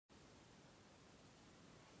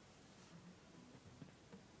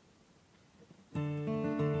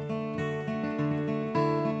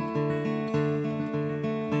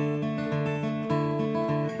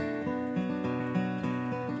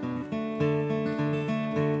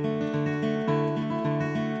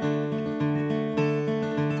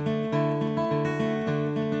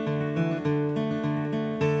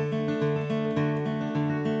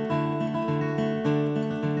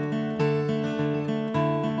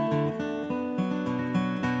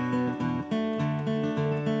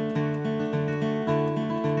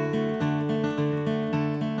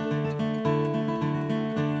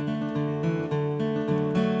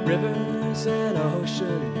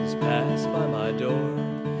reflections pass by my door.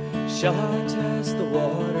 Shall I test the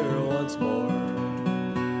water once more?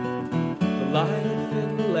 The life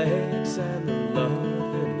in the lakes and the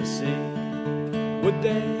love in the sea, would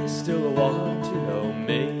they still want to know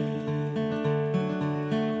me?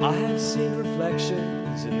 I have seen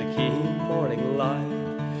reflections in the keen morning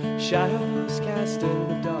light, shadows cast in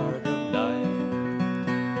the dark of night.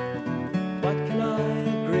 But can I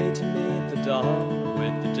agree to meet the dawn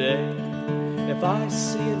with the day? If I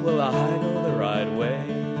see it, will I go the right way?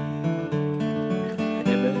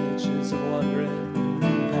 Images of wondering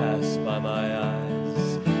pass by my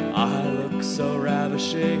eyes. I look so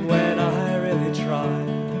ravishing when I really try.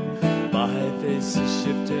 My face is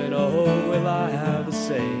shifting, oh, will I have the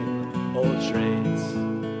same old traits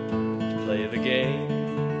to play the game?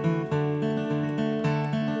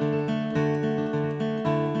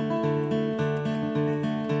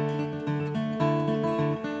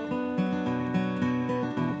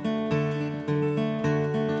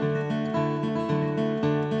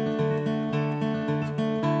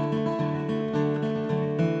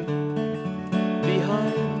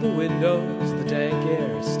 Behind the windows, the dank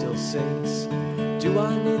air still sinks. Do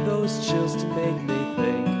I need those chills to make me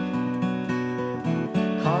think?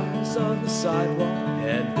 Cars on the sidewalk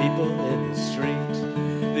and people in the street,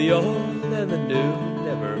 the old and the new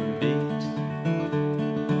never meet.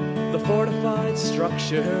 The fortified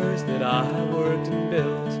structures that I worked and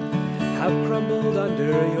built have crumbled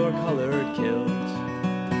under your colored kilt.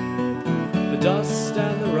 The dust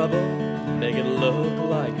and the rubble make it look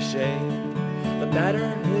like a shame. The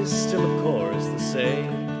matter is still, of course, the same.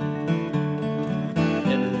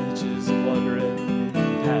 Images of wondering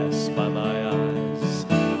pass by my eyes.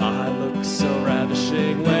 I look so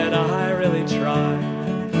ravishing when I really try.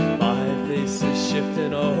 My face is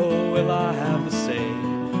shifting, oh, will I have the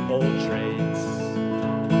same old traits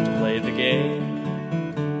to play the game?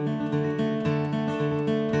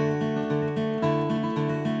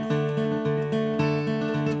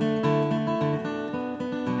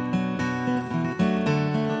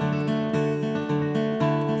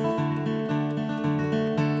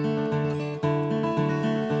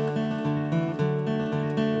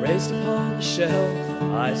 Raised upon the shelf,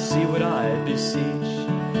 I see what I beseech.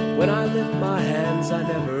 When I lift my hands, I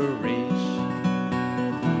never reach.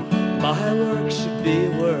 My work should be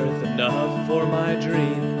worth enough for my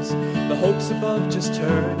dreams. The hopes above just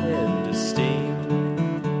turn into steam.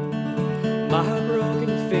 My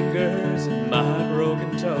broken fingers and my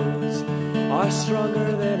broken toes are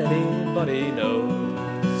stronger than anybody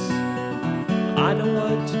knows. I know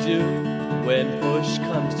what to do when push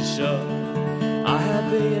comes to shove. I have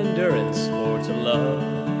the endurance for to love.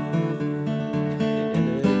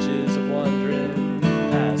 Images of wondering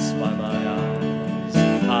pass by my eyes.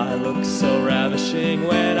 I look so ravishing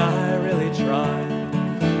when I really try.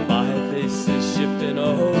 My face is shifting,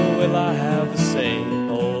 oh, will I have the same